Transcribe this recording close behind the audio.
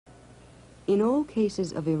In all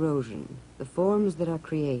cases of erosion, the forms that are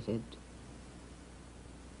created,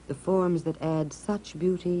 the forms that add such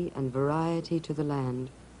beauty and variety to the land,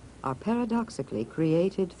 are paradoxically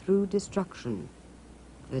created through destruction,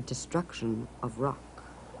 the destruction of rock.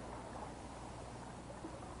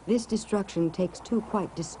 This destruction takes two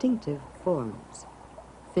quite distinctive forms,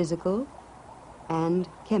 physical and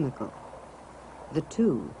chemical. The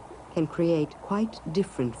two can create quite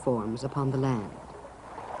different forms upon the land.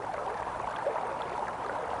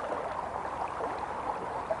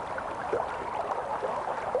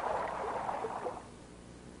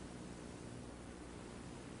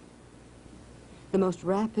 The most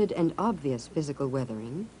rapid and obvious physical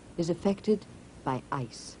weathering is effected by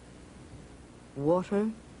ice.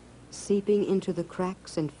 Water, seeping into the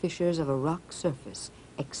cracks and fissures of a rock surface,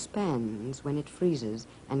 expands when it freezes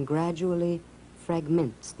and gradually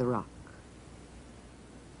fragments the rock.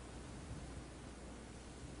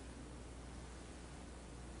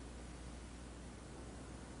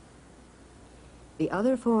 The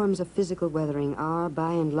other forms of physical weathering are,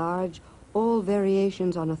 by and large, all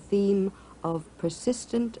variations on a theme of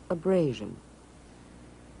persistent abrasion.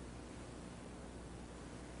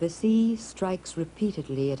 The sea strikes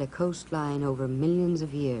repeatedly at a coastline over millions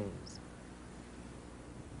of years.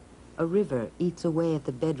 A river eats away at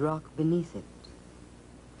the bedrock beneath it.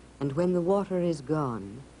 And when the water is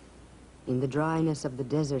gone, in the dryness of the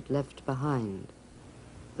desert left behind,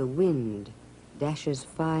 the wind dashes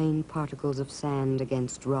fine particles of sand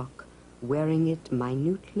against rock, wearing it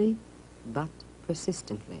minutely but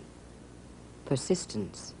persistently.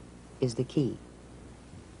 Persistence is the key.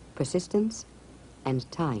 Persistence and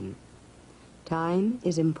time. Time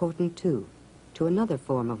is important too, to another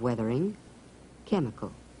form of weathering,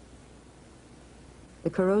 chemical. The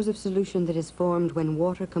corrosive solution that is formed when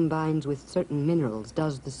water combines with certain minerals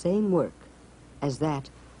does the same work as that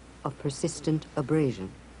of persistent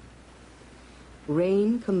abrasion.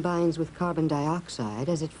 Rain combines with carbon dioxide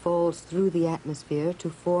as it falls through the atmosphere to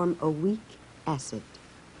form a weak acid.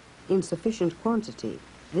 In sufficient quantity,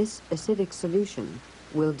 this acidic solution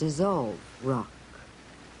will dissolve rock.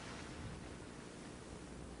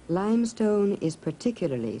 Limestone is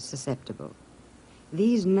particularly susceptible.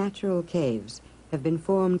 These natural caves have been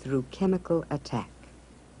formed through chemical attack.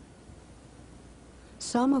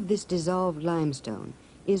 Some of this dissolved limestone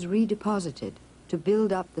is redeposited to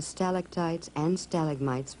build up the stalactites and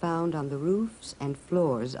stalagmites found on the roofs and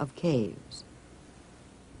floors of caves.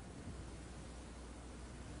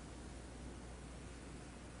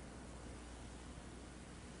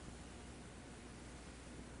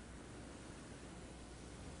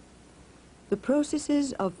 The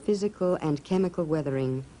processes of physical and chemical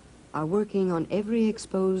weathering are working on every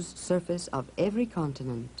exposed surface of every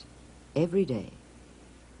continent, every day.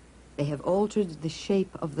 They have altered the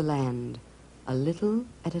shape of the land, a little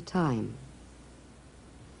at a time.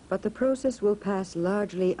 But the process will pass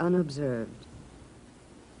largely unobserved.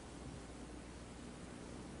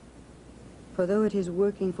 For though it is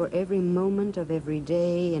working for every moment of every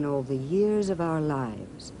day in all the years of our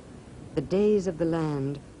lives, the days of the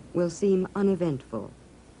land will seem uneventful.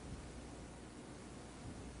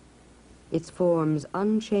 Its forms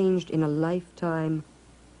unchanged in a lifetime,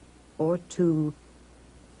 or two,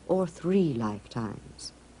 or three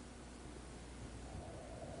lifetimes.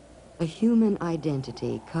 A human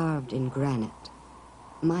identity carved in granite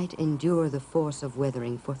might endure the force of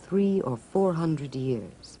weathering for 300 or 400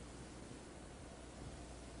 years.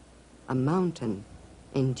 A mountain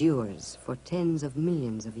endures for tens of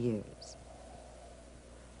millions of years.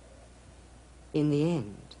 In the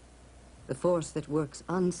end, the force that works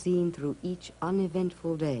unseen through each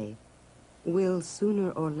uneventful day will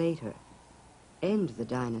sooner or later end the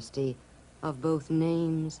dynasty of both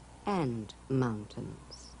names and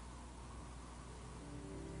mountains.